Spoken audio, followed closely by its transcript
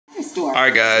store.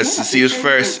 Alright guys, to see who's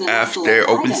first after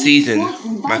open season,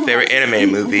 my favorite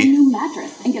anime movie.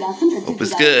 Hope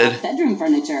it's good. Bedroom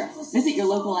furniture. Visit your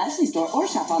local Ashley store or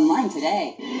shop online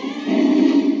today.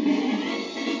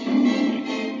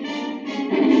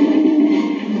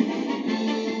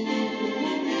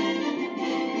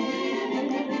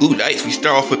 Ooh, nice. We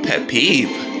start off with Pet Peeve.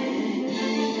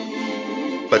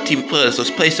 But TV Plus,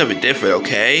 let's play something different,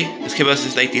 okay? This came out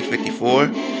since 1954.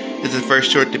 This is the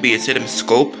first short to be in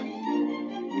CinemaScope.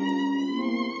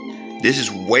 This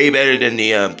is way better than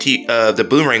the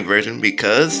Boomerang version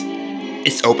because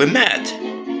it's open matte.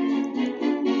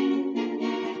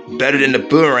 Better than the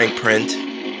Boomerang print.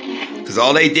 Because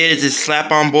all they did is just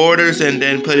slap on borders and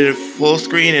then put it in full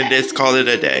screen and just call it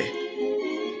a day.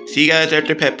 See you guys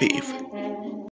after Pet Peeve.